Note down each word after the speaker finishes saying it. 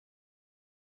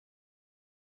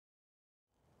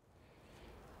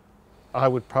I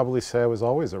would probably say I was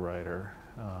always a writer.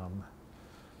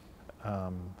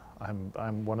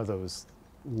 I'm one of those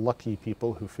lucky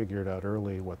people who figured out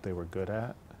early what they were good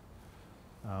at.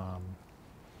 Um,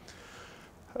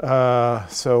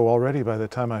 so already by the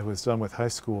time I was done with high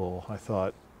school, I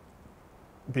thought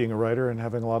being a writer and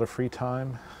having a lot of free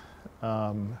time,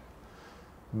 um,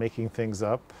 making things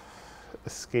up,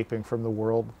 escaping from the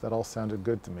world, that all sounded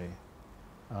good to me.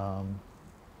 Um,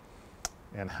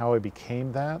 and how I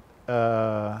became that,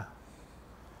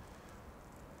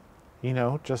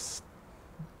 just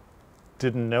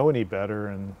didn't know any better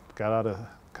and got out of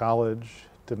college.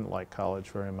 Didn't like college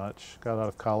very much. Got out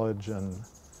of college, and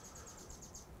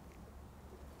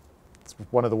it's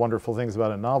one of the wonderful things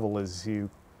about a novel is you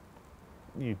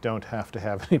don't have to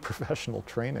have any professional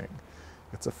training.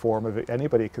 It's a form of it.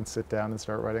 Anybody can sit down and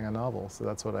start writing a novel. So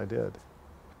that's what I did.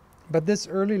 But this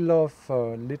early love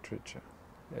for literature,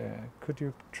 could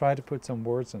you try to put some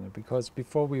words on it? Because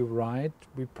before we write,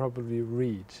 we probably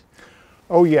read.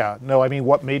 Oh yeah, no, I mean,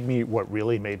 what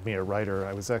really made me a writer,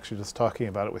 I was actually just talking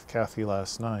about it with Kathy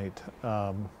last night.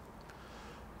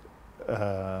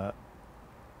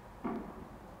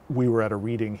 We were at a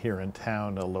reading here in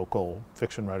town, a local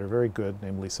fiction writer, very good,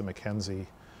 named Lisa McKenzie.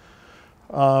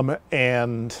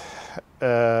 And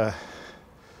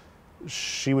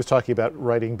she was talking about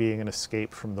writing being an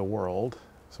escape from the world.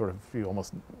 Sort of, you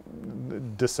almost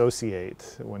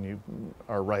dissociate when you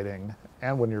are writing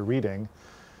and when you're reading.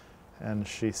 And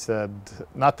she said,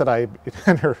 not that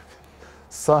and her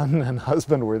son and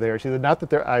husband were there. She said, not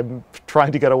that I'm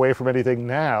trying to get away from anything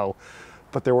now,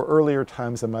 but there were earlier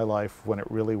times in my life when it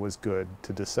really was good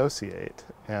to dissociate.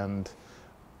 And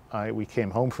we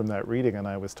came home from that reading, and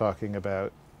I was talking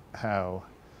about how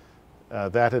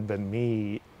that had been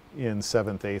me in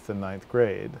 7th, 8th, and 9th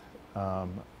grade.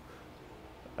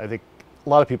 I think a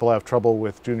lot of people have trouble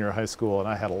with junior high school, and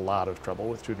I had a lot of trouble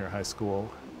with junior high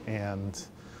school. And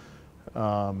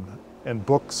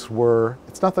books were,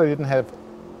 it's not that I didn't have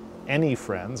any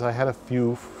friends. I had a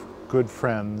few good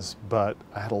friends, but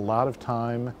I had a lot of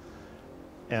time,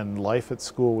 and life at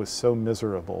school was so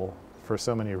miserable for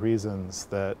so many reasons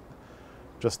that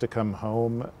just to come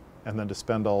home and then to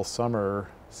spend all summer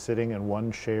sitting in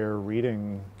one chair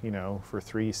reading, for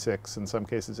 3, 6, in some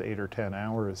cases 8 or 10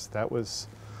 hours, that was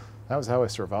how I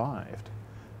survived.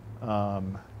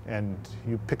 And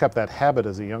you pick up that habit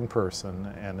as a young person,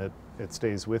 and it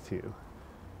stays with you.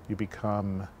 You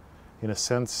become, in a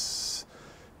sense,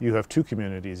 you have two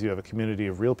communities. You have a community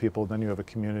of real people, then you have a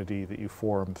community that you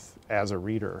form as a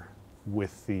reader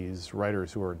with these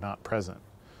writers who are not present,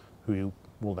 who you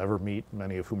will never meet,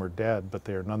 many of whom are dead, but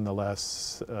they're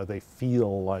nonetheless, they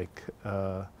feel like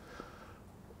a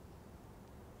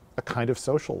kind of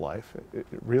social life,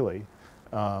 really.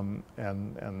 And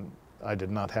I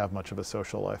did not have much of a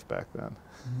social life back then.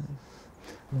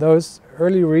 Those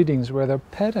early readings, were there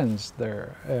patterns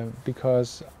there?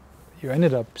 Because you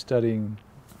ended up studying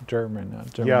German.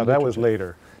 German yeah, that literature. was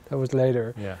later. That was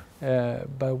later. Yeah.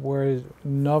 But were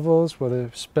there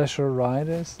special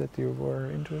writers that you were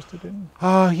interested in?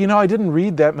 I didn't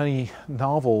read that many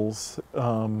novels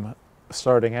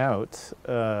starting out.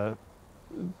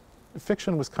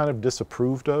 Fiction was kind of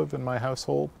disapproved of in my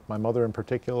household. My mother in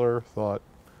particular thought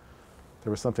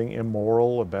there was something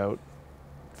immoral about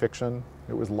fiction.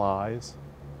 It was lies.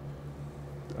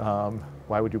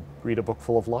 Why would you read a book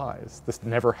full of lies? This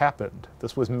never happened.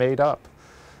 This was made up.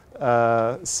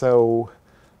 I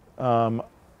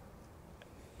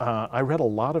read a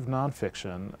lot of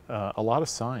nonfiction, a lot of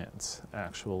science,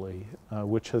 actually,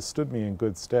 which has stood me in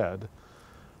good stead.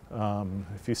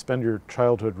 If you spend your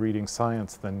childhood reading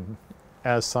science, then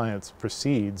as science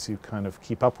proceeds, you kind of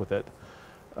keep up with it.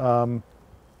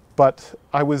 But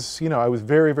I was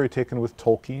very, very taken with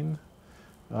Tolkien.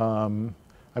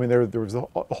 There was a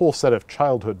whole set of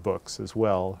childhood books as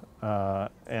well,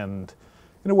 and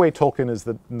in a way, Tolkien is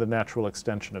the natural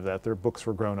extension of that. They're books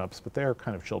for grown-ups, but they're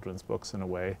kind of children's books in a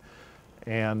way.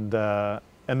 And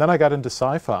then I got into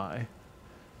sci-fi,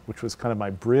 which was kind of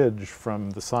my bridge from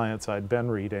the science I'd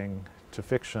been reading to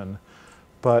fiction.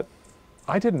 But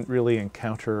I didn't really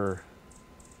encounter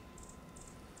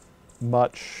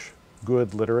much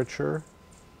good literature,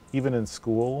 even in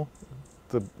school.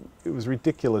 It was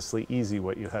ridiculously easy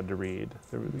what you had to read.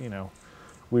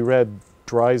 We read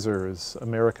Dreiser's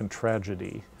American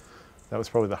Tragedy. That was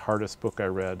probably the hardest book I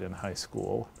read in high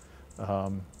school.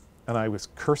 And I was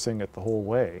cursing it the whole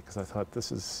way because I thought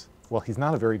he's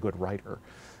not a very good writer.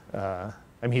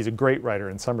 He's a great writer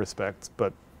in some respects,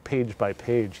 but page by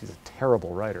page, he's a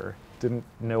terrible writer. Didn't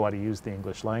know how to use the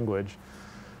English language.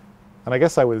 And I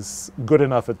guess I was good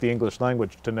enough at the English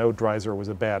language to know Dreiser was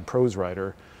a bad prose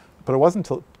writer. but it wasn't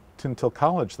until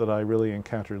college that I really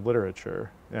encountered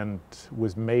literature and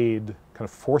was made, kind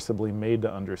of forcibly made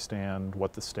to understand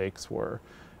what the stakes were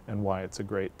and why it's a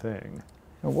great thing.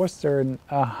 And was there an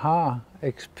aha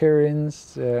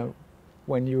experience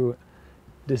when you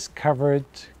discovered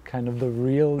kind of the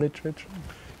real literature?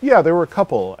 Yeah, there were a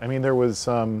couple. I mean, there was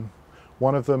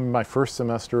one of them, my first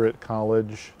semester at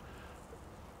college.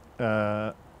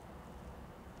 I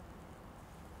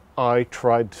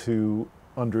tried to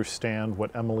understand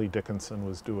what Emily Dickinson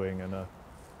was doing in a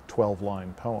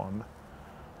 12-line poem.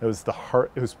 It was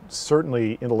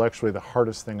certainly intellectually the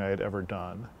hardest thing I had ever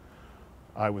done.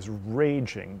 I was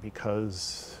raging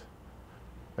because,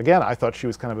 again, I thought she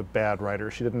was kind of a bad writer.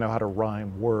 She didn't know how to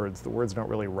rhyme words. The words don't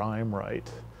really rhyme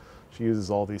right. She uses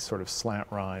all these sort of slant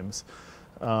rhymes.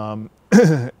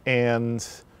 And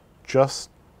just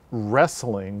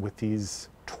wrestling with these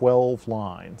 12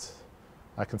 lines.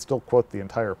 I can still quote the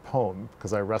entire poem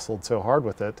because I wrestled so hard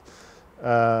with it.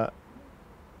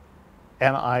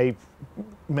 And I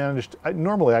managed,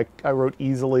 normally I wrote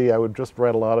easily. I would just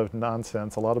write a lot of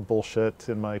nonsense, a lot of bullshit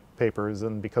in my papers,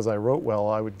 and because I wrote well,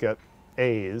 I would get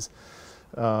A's.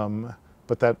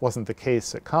 But that wasn't the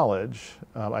case at college.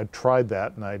 I'd tried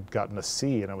that and I'd gotten a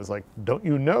C, and I was like, don't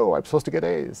you know I'm supposed to get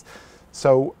A's?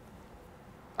 So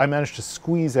I managed to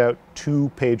squeeze out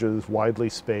 2 pages widely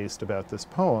spaced about this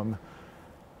poem,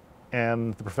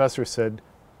 and the professor said,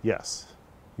 yes,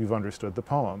 you've understood the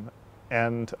poem.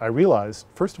 And I realized,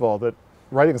 first of all, that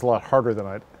writing is a lot harder than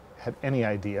I'd had any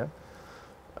idea.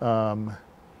 That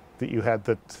you had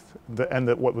and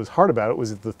that what was hard about it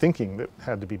was the thinking that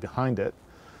had to be behind it.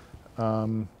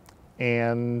 And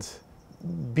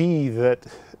B, that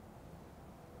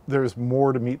there's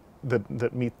more to meet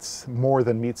that meets more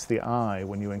than meets the eye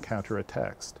when you encounter a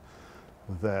text.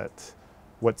 That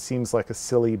what seems like a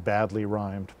silly, badly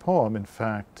rhymed poem, in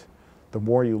fact, the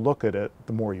more you look at it,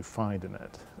 the more you find in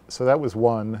it. So that was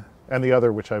one. And the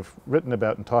other, which I've written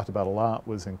about and talked about a lot,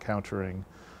 was encountering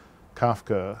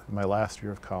Kafka in my last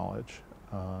year of college.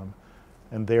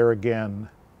 And there again,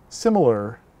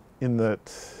 similar in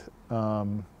that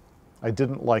I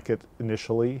didn't like it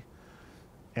initially,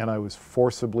 and I was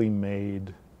forcibly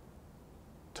made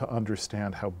to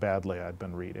understand how badly I'd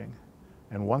been reading.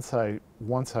 And once I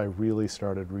really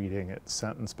started reading it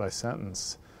sentence by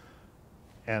sentence,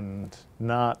 and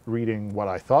not reading what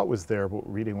I thought was there, but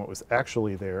reading what was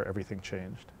actually there, everything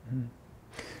changed. Mm.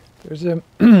 There's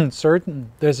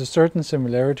a certain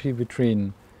similarity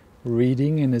between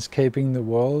reading and escaping the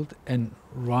world and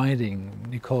writing.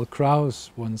 Nicole Krauss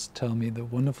once told me the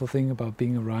wonderful thing about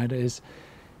being a writer is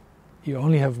you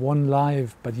only have one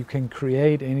life, but you can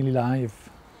create any life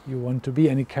you want to be,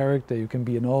 any character. You can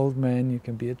be an old man, you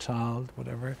can be a child,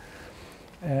 whatever.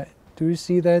 Do you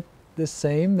see that the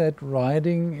same, that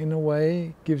writing in a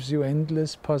way gives you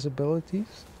endless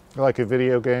possibilities? Like a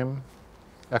video game,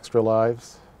 extra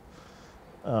lives.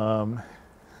 Yeah,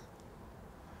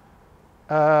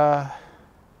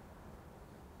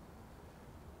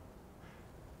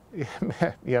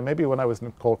 maybe when I was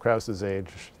Nicole Krauss's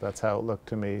age, that's how it looked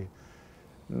to me.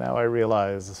 Now I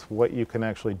realize what you can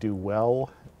actually do well,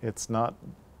 it's not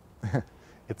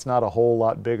a whole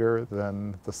lot bigger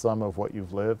than the sum of what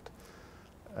you've lived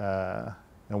and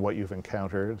what you've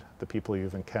encountered, the people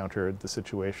you've encountered, the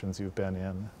situations you've been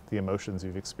in, the emotions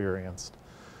you've experienced.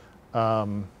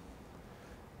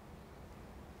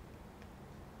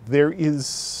 There is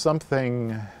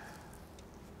something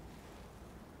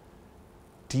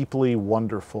deeply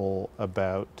wonderful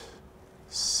about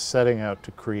setting out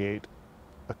to create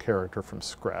a character from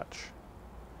scratch.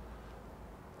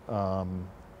 The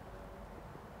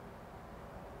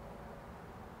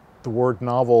word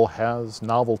novel has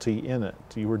novelty in it.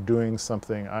 You are doing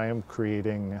something. I am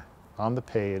creating on the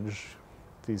page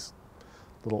these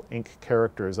little ink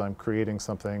characters. I'm creating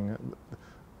something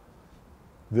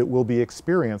that will be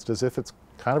experienced as if it's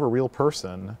kind of a real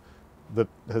person that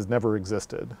has never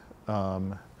existed.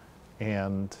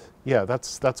 And yeah,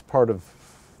 that's part of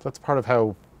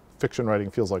how fiction writing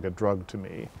feels like a drug to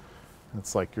me.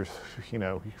 It's like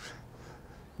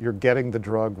you're getting the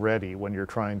drug ready when you're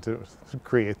trying to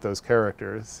create those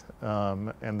characters.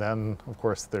 And then, of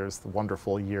course, there's the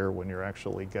wonderful year when you're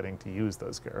actually getting to use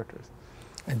those characters.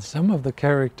 And some of the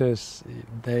characters,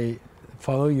 they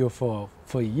follow you for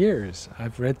years.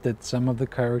 I've read that some of the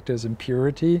characters in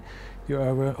Purity you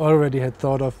already had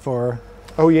thought of for...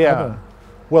 Oh yeah.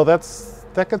 Well, that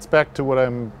gets back to what I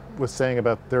was saying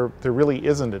about there really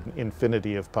isn't an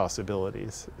infinity of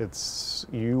possibilities.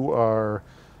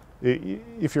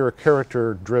 If you're a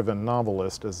character-driven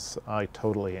novelist, as I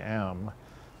totally am,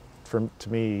 to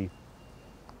me,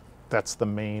 that's the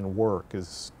main work,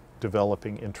 is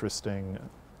developing interesting,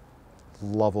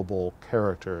 lovable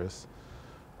characters.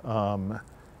 The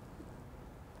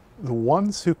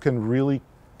ones who can really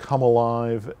come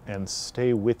alive and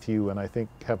stay with you, and I think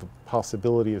have a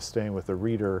possibility of staying with the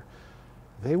reader,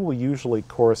 they will usually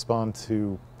correspond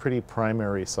to pretty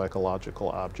primary psychological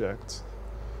objects.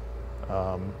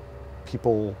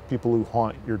 People who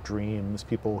haunt your dreams,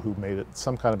 people who made it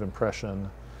some kind of impression,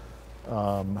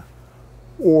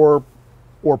 or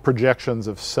projections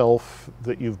of self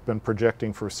that you've been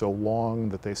projecting for so long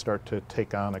that they start to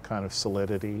take on a kind of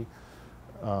solidity,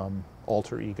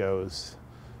 alter egos.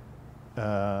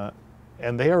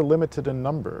 And they are limited in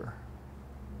number.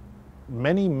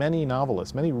 Many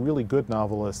novelists, many really good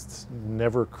novelists,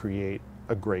 never create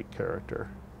a great character.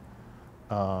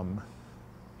 And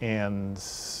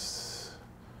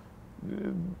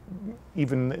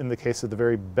even in the case of the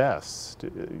very best,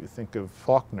 you think of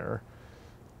Faulkner,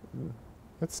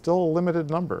 it's still a limited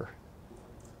number.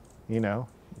 You know,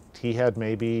 he had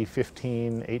maybe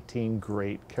 15, 18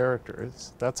 great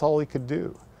characters. That's all he could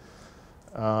do.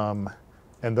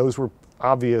 And those were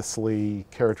obviously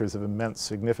characters of immense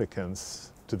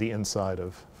significance to the inside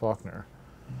of Faulkner.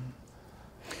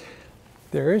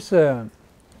 There is a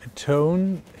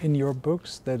tone in your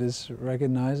books that is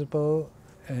recognizable,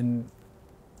 and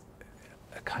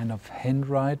a kind of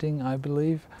handwriting, I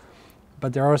believe.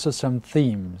 But there are also some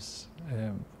themes.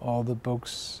 All the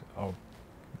books, or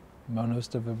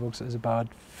most of the books, is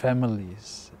about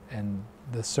families and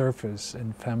the surface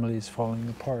and families falling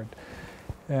apart.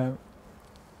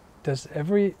 Does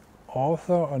every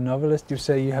author or novelist, you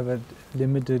say you have a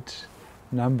limited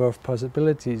number of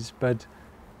possibilities, but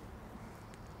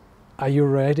are you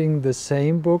writing the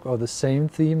same book or the same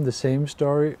theme, the same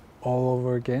story all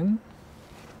over again?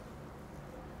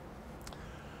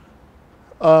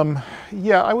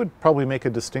 Yeah, I would probably make a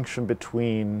distinction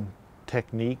between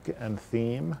technique and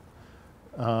theme.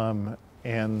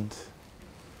 And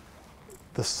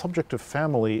the subject of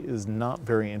family is not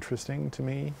very interesting to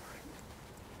me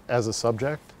as a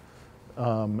subject.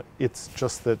 It's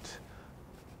just that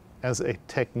as a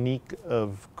technique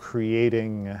of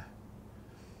creating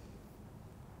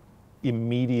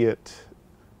immediate,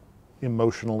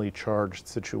 emotionally charged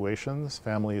situations,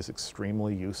 family is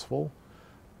extremely useful.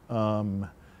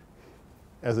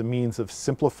 As a means of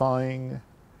simplifying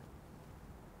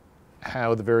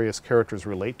how the various characters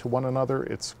relate to one another,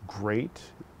 it's great.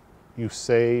 You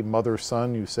say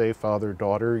mother-son, you say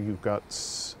father-daughter, you've got,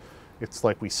 it's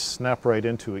like we snap right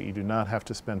into it. You do not have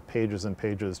to spend pages and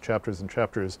pages, chapters and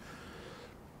chapters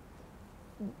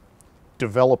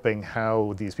developing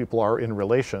how these people are in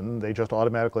relation. They just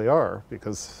automatically are,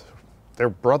 because they're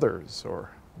brothers, or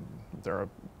they're a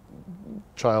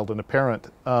child and a parent.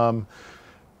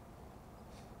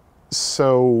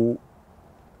 So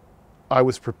I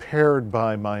was prepared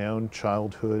by my own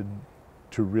childhood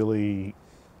to really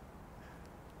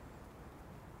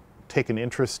take an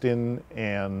interest in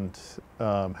and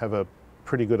have a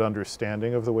pretty good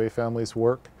understanding of the way families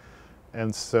work.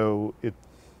 And so it,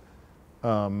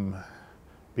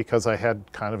 because I had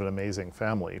kind of an amazing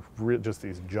family, just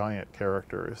these giant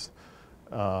characters,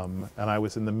 and I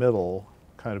was in the middle,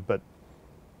 kind of, but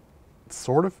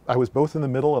sort of, I was both in the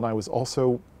middle and I was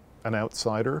also an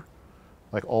outsider.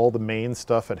 Like all the main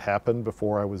stuff had happened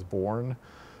before I was born,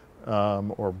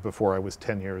 or before I was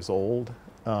 10 years old.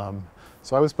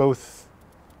 So I was both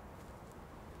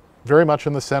very much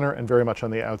in the center and very much on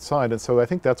the outside. And so I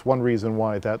think that's one reason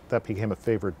why that became a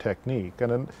favored technique.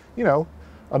 And then, you know,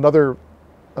 another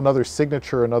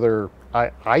signature,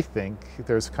 I think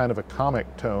there's kind of a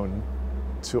comic tone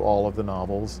to all of the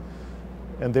novels.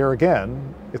 And there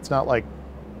again, it's not like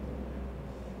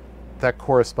that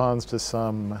corresponds to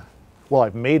some, well,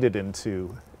 I've made it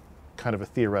into kind of a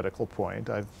theoretical point.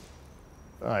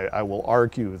 I will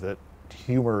argue that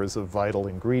humor is a vital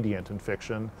ingredient in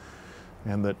fiction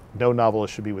and that no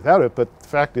novelist should be without it, but the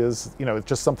fact is, you know, it's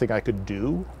just something I could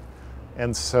do.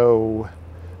 And so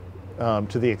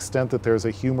to the extent that there's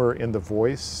a humor in the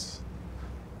voice,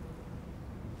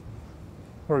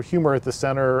 or humor at the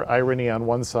center, irony on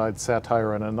one side,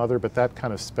 satire on another, but that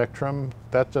kind of spectrum,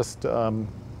 that just,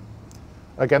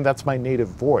 again, that's my native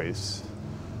voice.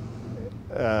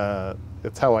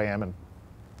 It's how I am in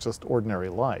just ordinary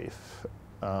life.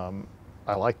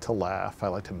 I like to laugh. I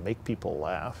like to make people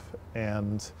laugh,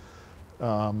 and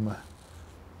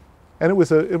it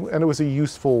was a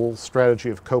useful strategy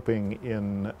of coping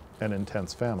in an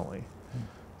intense family.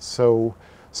 So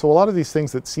a lot of these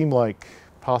things that seem like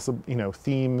possible, you know,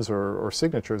 themes or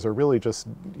signatures are really just,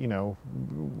 you know,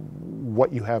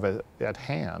 what you have at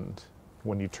hand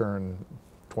when you turn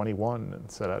 21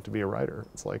 and set out to be a writer.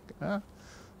 It's like,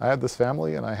 I had this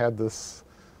family, and I had this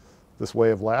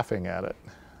way of laughing at it,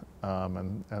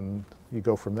 and you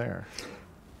go from there.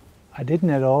 I didn't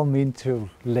at all mean to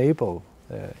label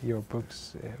your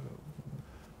books.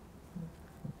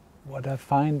 What I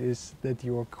find is that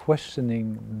you are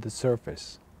questioning the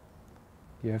surface.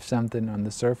 You have something on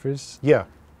the surface, Yeah.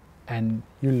 and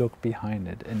you look behind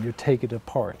it, and you take it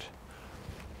apart.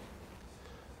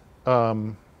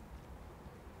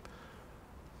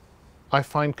 I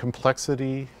find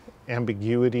complexity,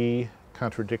 ambiguity,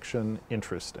 contradiction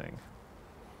interesting.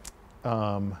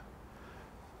 And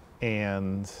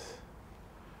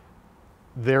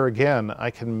there again,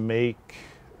 I can make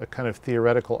a kind of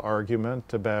theoretical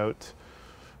argument about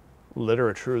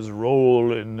literature's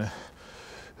role in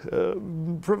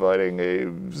providing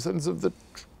a sense of the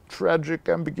tragic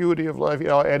ambiguity of life,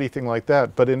 anything like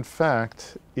that. But in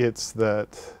fact, it's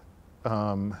that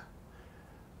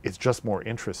it's just more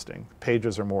interesting.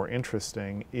 Pages are more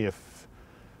interesting if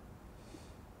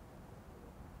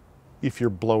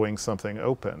you're blowing something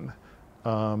open.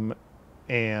 And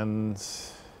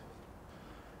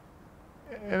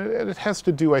it has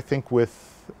to do, I think,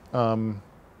 with,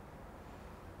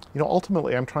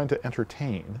 ultimately I'm trying to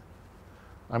entertain.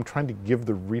 I'm trying to give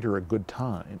the reader a good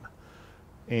time.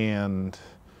 And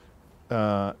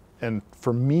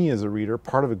for me as a reader,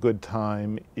 part of a good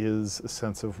time is a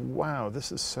sense of, wow,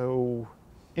 this is so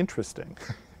interesting.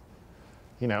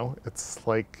 It's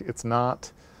like, it's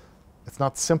not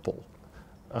simple.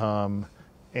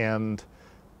 And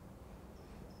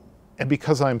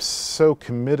because I'm so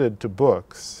committed to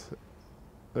books,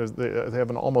 they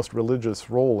have an almost religious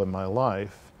role in my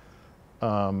life.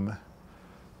 Part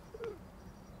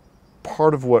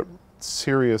of what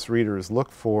serious readers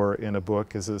look for in a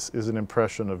book is an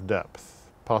impression of depth,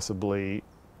 possibly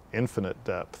infinite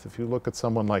depth. If you look at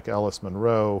someone like Alice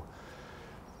Munro,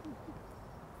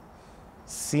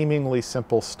 seemingly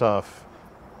simple stuff,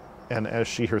 and as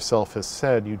she herself has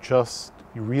said, you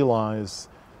realize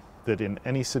that in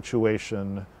any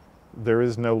situation, there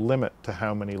is no limit to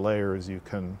how many layers you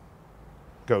can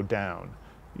go down.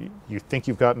 You think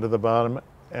you've gotten to the bottom,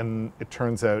 and it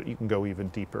turns out you can go even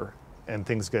deeper, and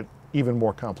things get even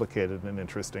more complicated and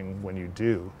interesting when you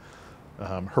do.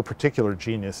 Her particular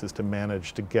genius is to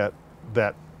manage to get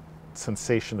that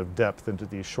sensation of depth into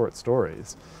these short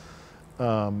stories.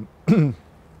 But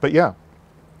yeah.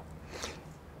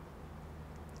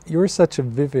 You're such a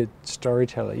vivid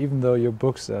storyteller, even though your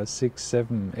books are 600,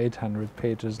 700, 800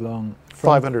 pages long.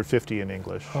 550 in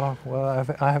English. Oh, well,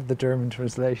 I have the German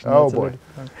translation. Oh, That's boy.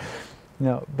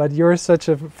 No, but you're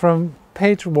from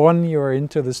page one, you're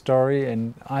into the story,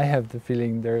 and I have the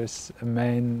feeling there's a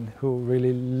man who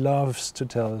really loves to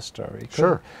tell a story.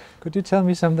 Sure. Could you tell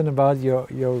me something about your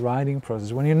writing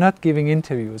process? When you're not giving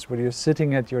interviews, when you're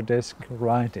sitting at your desk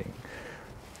writing?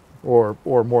 Or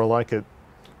more like it,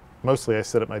 mostly I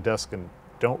sit at my desk and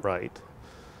don't write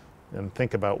and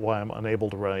think about why I'm unable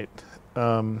to write.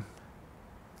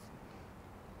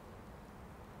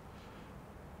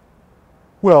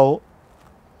 Well,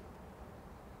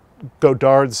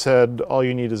 Godard said, all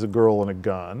you need is a girl and a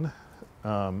gun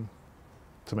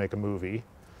to make a movie.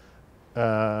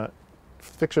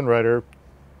 Fiction writer,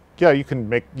 yeah, you can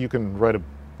write a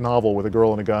novel with a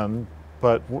girl and a gun,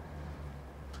 but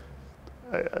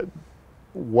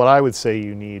what I would say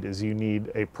you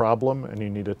need a problem and you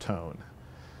need a tone.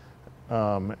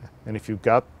 And if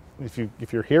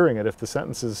you're hearing it, if the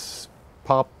sentences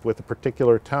pop with a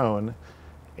particular tone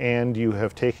and you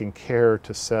have taken care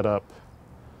to set up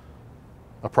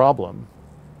a problem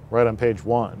right on page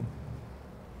one,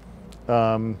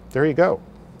 there you go,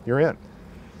 you're in.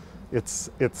 It's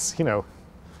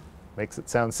makes it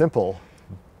sound simple,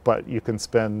 but you can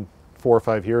spend 4 or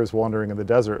 5 years wandering in the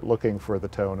desert looking for the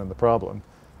tone and the problem.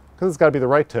 Because it's got to be the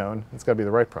right tone, it's got to be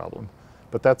the right problem.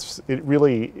 But it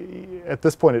really, at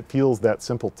this point, it feels that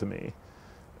simple to me.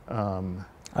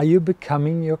 Are you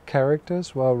becoming your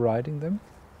characters while writing them?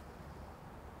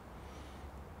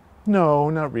 No,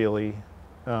 not really.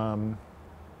 In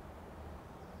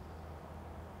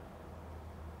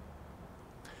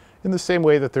the same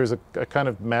way that there's a kind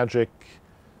of magic,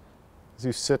 as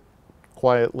you sit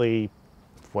quietly,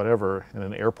 whatever, in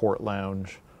an airport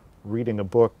lounge, reading a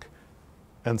book,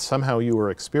 and somehow you are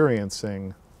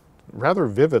experiencing, rather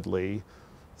vividly,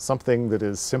 something that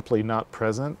is simply not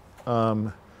present.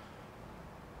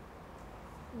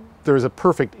 There's a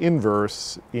perfect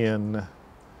inverse in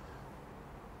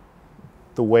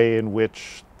the way in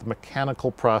which the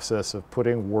mechanical process of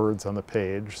putting words on the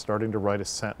page, starting to write a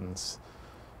sentence,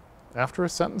 after a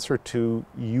sentence or two,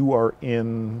 you are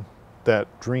in that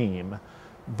dream,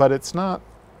 but it's not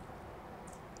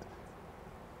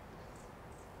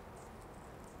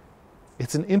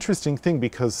it's an interesting thing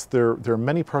because there are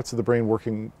many parts of the brain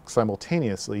working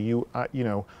simultaneously. You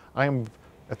know, I am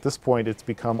at this point, it's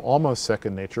become almost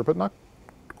second nature, but not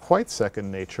quite second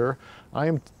nature. I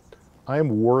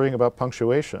am worrying about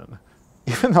punctuation,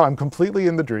 even though I'm completely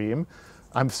in the dream.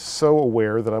 I'm so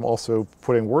aware that I'm also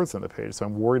putting words on the page. So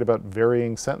I'm worried about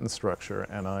varying sentence structure,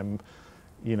 and I'm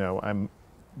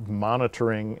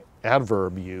monitoring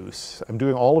adverb use. I'm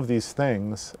doing all of these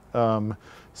things.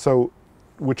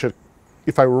 Which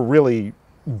if I were really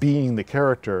being the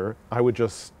character, I would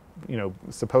just,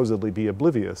 supposedly be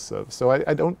oblivious of. So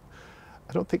I don't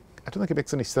think it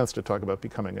makes any sense to talk about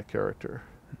becoming a character.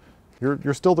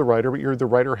 You're still the writer, but you're the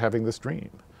writer having this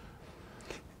dream.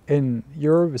 In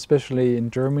Europe, especially in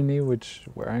Germany,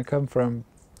 where I come from.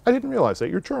 I didn't realize that.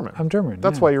 You're German. I'm German.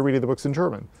 That's why you're reading the books in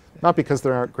German. Not because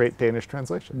there aren't great Danish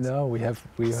translations. No, we have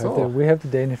the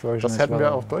Danish version Das as hätten well.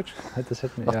 wir auf Deutsch. Das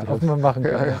hätten wir, ja, hoffen wir machen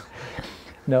können. Yeah.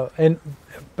 No,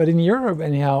 but in Europe,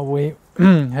 anyhow, we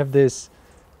have this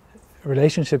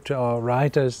relationship to our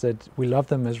writers that we love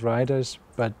them as writers,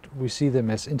 but we see them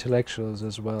as intellectuals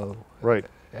as well. Right.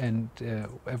 And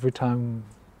every time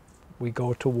we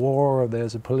go to war or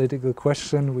there's a political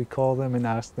question, we call them and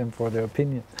ask them for their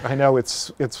opinion. I know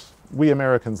we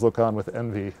Americans look on with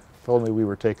envy. If only we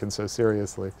were taken so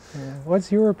seriously. Yeah.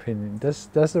 What's your opinion? Does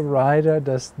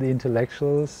the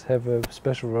intellectuals have a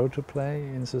special role to play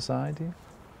in society?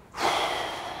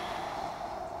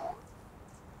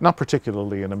 Not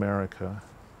particularly in America.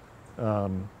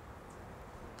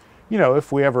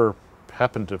 If we ever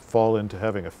happen to fall into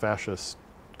having a fascist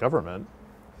government,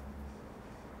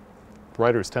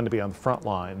 writers tend to be on the front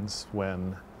lines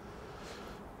when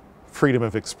freedom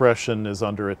of expression is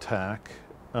under attack.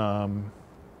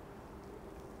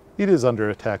 It is under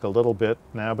attack a little bit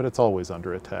now, but it's always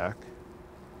under attack.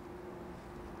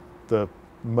 The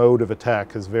mode of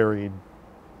attack has varied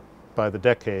by the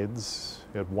decades.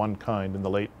 You had one kind in the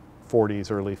late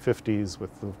 40s, early 50s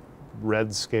with the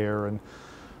Red Scare, and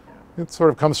it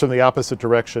sort of comes from the opposite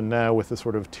direction now with the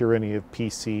sort of tyranny of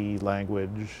PC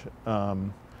language.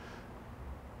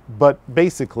 But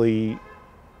basically,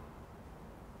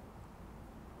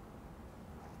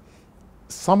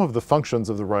 some of the functions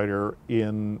of the writer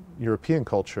in European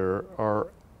culture are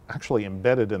actually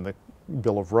embedded in the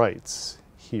Bill of Rights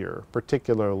here,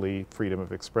 particularly freedom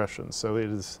of expression. So it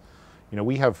is,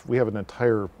 we have an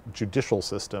entire judicial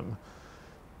system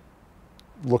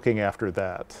looking after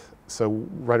that. So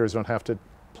writers don't have to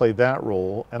play that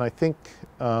role. And I think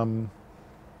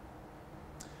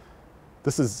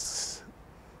this is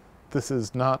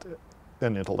not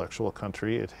an intellectual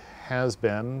country. It has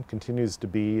been, continues to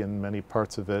be in many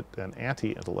parts of it, an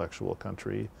anti-intellectual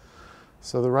country.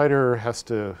 So the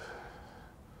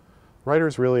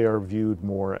writers really are viewed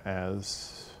more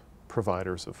as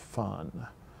providers of fun,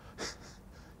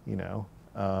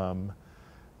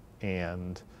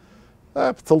 and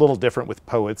it's a little different with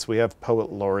poets. We have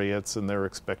poet laureates, and they're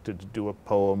expected to do a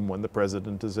poem when the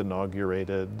president is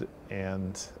inaugurated,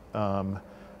 and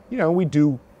we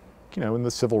do. In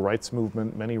the civil rights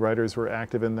movement, many writers were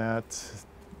active in that.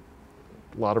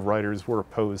 A lot of writers were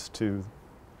opposed to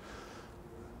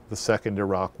the Second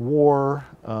Iraq War.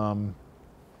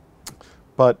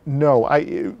 But no,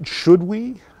 should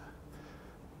we?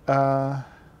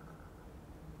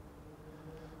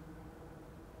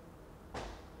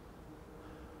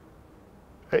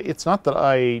 It's not that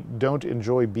I don't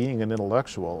enjoy being an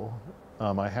intellectual.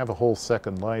 I have a whole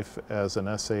second life as an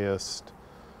essayist,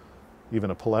 even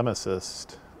a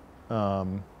polemicist,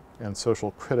 and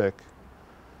social critic,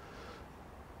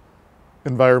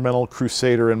 environmental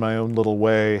crusader in my own little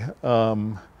way.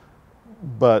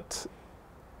 But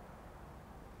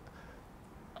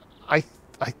I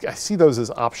see those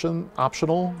as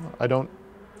optional. I don't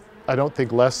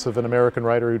think less of an American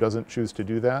writer who doesn't choose to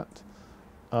do that.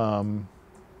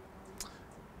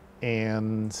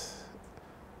 And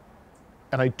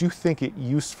I do think it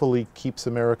usefully keeps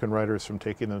American writers from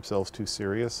taking themselves too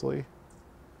seriously.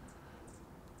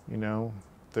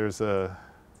 There's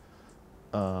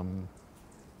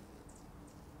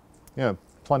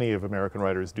plenty of American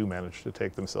writers do manage to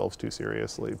take themselves too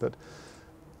seriously, but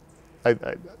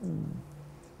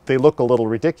they look a little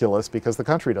ridiculous because the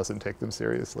country doesn't take them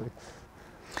seriously.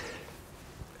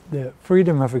 The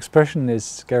freedom of expression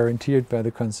is guaranteed by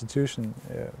the Constitution,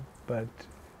 but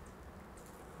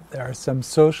there are some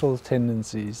social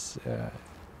tendencies.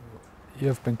 You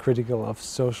have been critical of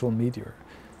social media,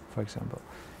 for example.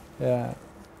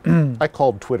 I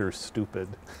called Twitter stupid,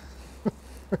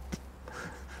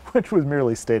 which was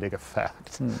merely stating a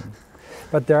fact.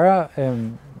 But there are,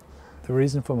 the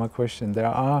reason for my question, there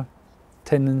are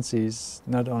tendencies,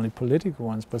 not only political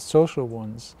ones, but social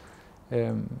ones,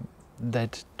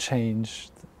 that change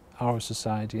our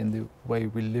society and the way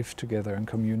we live together and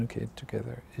communicate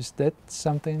together. Is that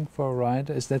something for a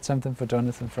writer? Is that something for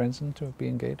Jonathan Franzen to be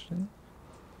engaged in?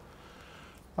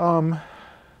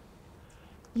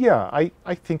 Yeah,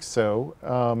 I think so.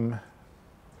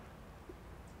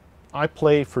 I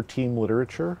play for team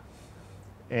literature,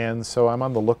 and so I'm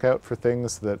on the lookout for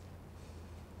things that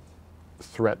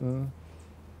threaten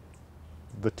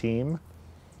the team.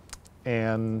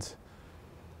 And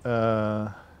you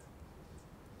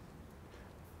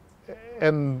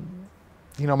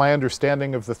know, my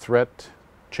understanding of the threat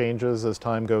changes as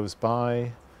time goes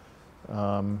by.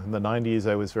 In the 90s,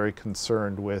 I was very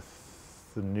concerned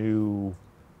with the new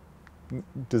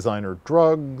designer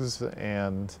drugs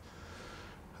and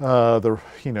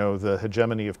the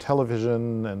hegemony of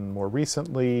television, and more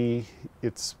recently,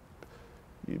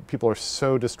 people are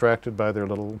so distracted by their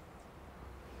little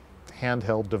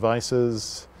handheld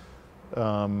devices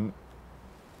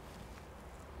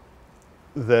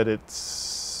that it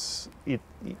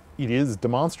is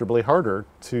demonstrably harder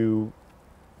to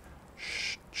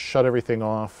shut everything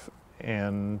off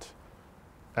and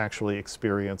actually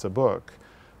experience a book.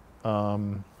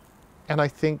 And I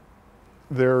think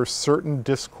there are certain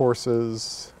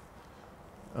discourses,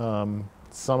 some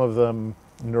of them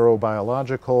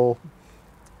neurobiological,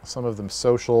 some of them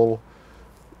social,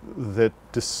 that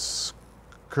discourage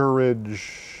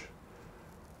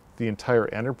the entire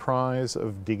enterprise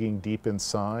of digging deep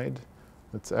inside.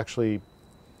 It's actually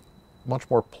much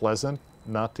more pleasant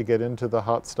not to get into the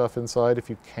hot stuff inside if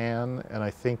you can. And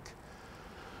I think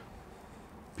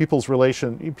people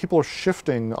are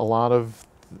shifting a lot of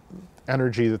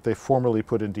energy that they formerly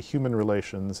put into human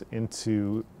relations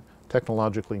into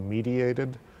technologically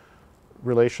mediated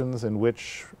relations, in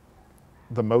which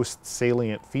the most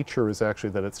salient feature is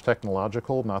actually that it's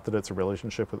technological, not that it's a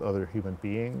relationship with other human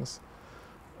beings.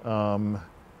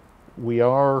 We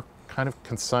are kind of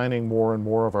consigning more and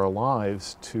more of our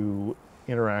lives to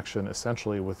interaction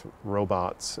essentially with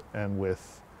robots and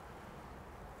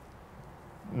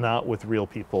not with real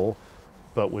people,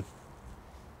 but with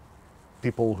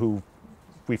people who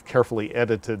we've carefully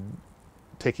edited,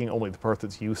 taking only the part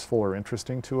that's useful or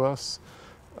interesting to us.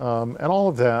 And all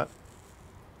of that,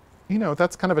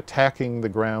 that's kind of attacking the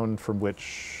ground from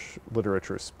which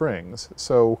literature springs.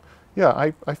 So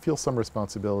yeah, I feel some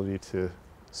responsibility to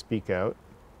speak out.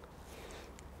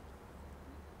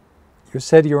 You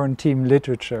said you're on team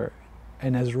literature,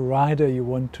 and as a writer you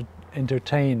want to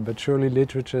entertain, but surely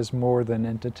literature is more than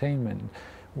entertainment.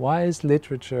 Why is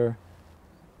literature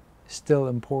still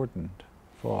important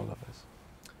for all of us?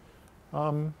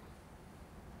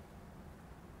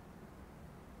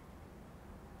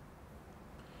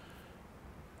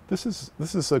 This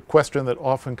is a question that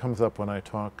often comes up when I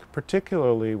talk,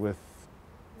 particularly with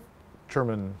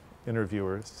German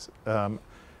interviewers, and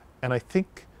I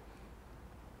think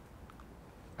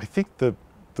the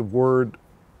word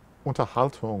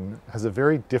Unterhaltung has a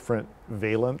very different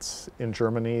valence in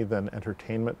Germany than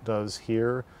entertainment does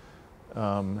here.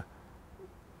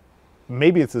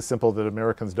 Maybe it's as simple that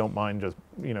Americans don't mind just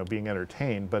being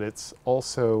entertained, but it's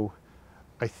also,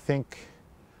 I think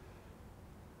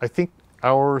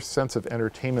our sense of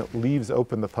entertainment leaves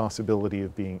open the possibility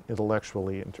of being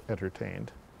intellectually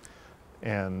entertained.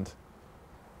 And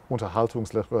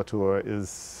Unterhaltungsliteratur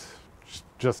is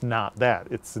just not that.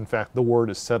 It's, in fact, the word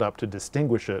is set up to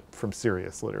distinguish it from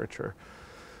serious literature.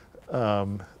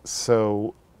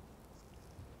 So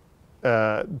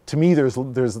to me,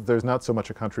 there's not so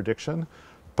much a contradiction,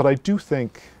 but I do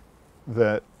think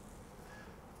that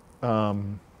I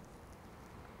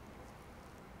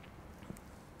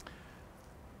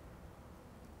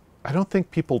don't think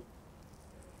people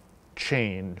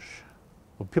change.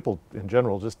 Well, people in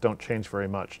general just don't change very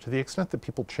much. To the extent that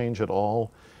people change at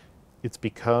all, it's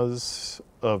because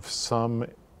of some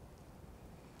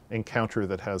encounter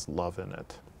that has love in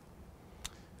it.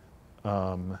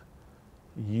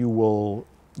 You will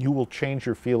change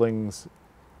your feelings.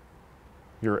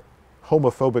 Your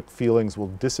homophobic feelings will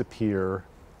disappear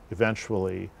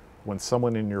eventually when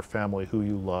someone in your family who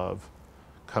you love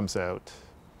comes out.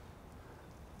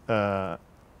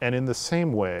 And in the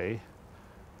same way,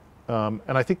 and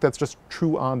I think that's just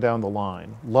true on down the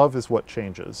line, love is what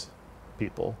changes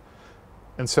people.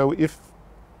 And so if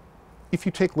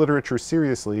you take literature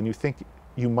seriously and you think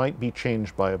you might be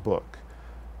changed by a book,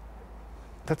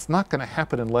 that's not going to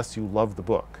happen unless you love the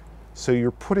book. So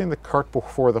you're putting the cart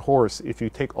before the horse if you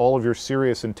take all of your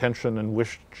serious intention and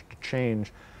wish to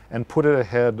change and put it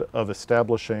ahead of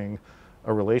establishing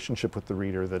a relationship with the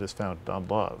reader that is founded on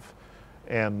love.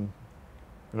 And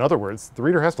In other words, the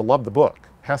reader has to love the book,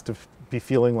 has to be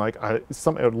feeling like I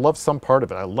love some part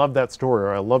of it. I love that story,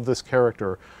 or I love this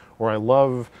character, or I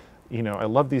love, I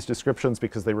love these descriptions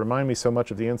because they remind me so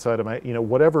much of the inside of my,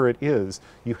 whatever it is,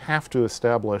 you have to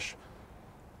establish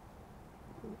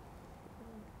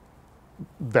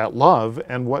that love,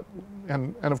 and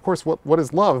of course what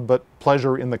is love but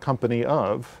pleasure in the company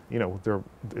of,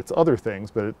 it's other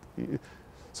things, but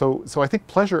so I think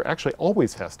pleasure actually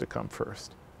always has to come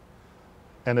first.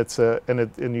 And you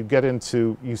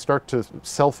start to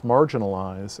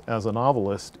self-marginalize as a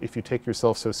novelist if you take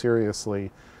yourself so seriously.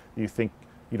 You think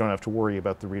you don't have to worry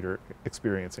about the reader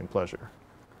experiencing pleasure.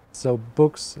 So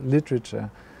books, literature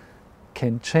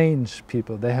can change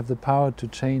people. They have the power to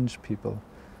change people,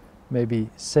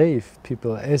 maybe save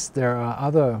people, as there are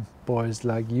other boys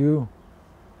like you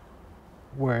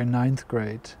were in 9th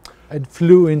grade and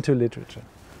flew into literature.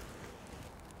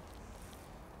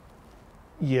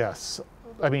 Yes.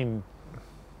 I mean,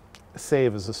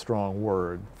 save is a strong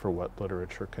word for what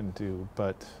literature can do,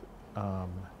 but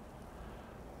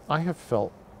I have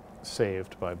felt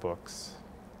saved by books.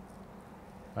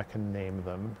 I can name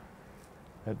them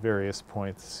at various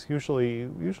points, usually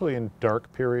in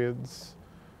dark periods,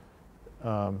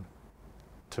 to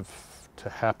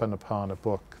happen upon a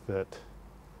book that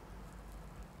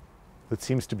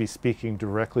seems to be speaking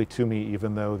directly to me,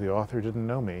 even though the author didn't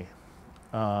know me.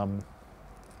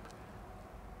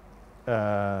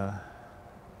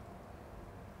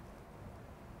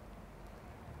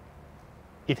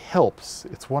 It helps.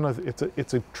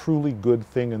 It's a truly good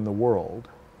thing in the world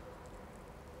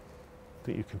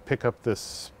that you can pick up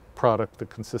this product that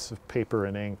consists of paper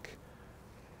and ink,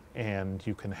 and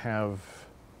you can have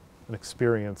an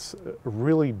experience, a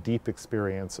really deep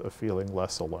experience of feeling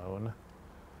less alone.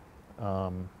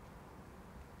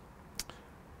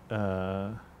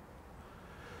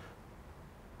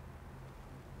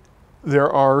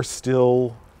 There are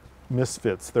still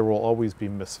misfits. There will always be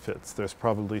misfits. There's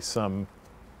probably some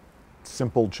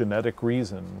simple genetic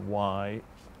reason why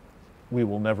we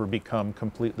will never become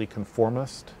completely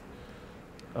conformist.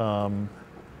 And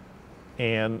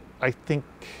I think,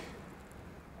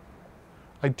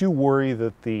 I do worry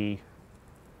that the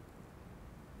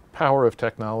power of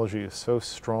technology is so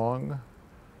strong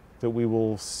that we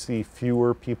will see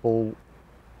fewer people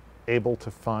able to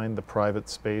find the private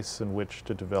space in which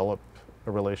to develop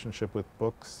a relationship with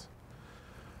books.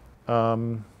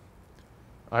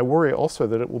 I worry also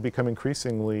that it will become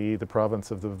increasingly the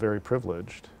province of the very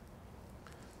privileged.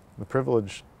 The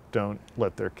privileged don't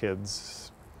let their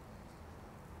kids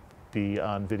be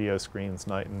on video screens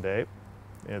night and day.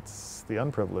 It's the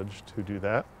unprivileged who do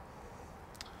that.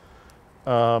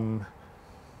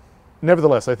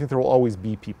 Nevertheless, I think there will always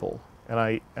be people,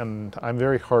 and I'm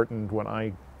very heartened when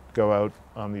I go out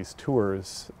on these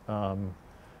tours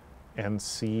and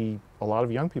see a lot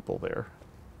of young people there,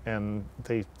 and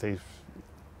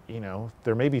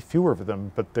there may be fewer of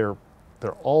them, but they're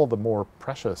all the more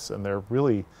precious, and they're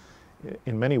really,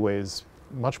 in many ways,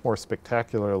 much more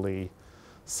spectacularly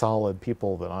solid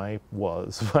people than I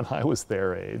was when I was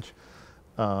their age.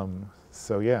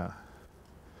 So yeah.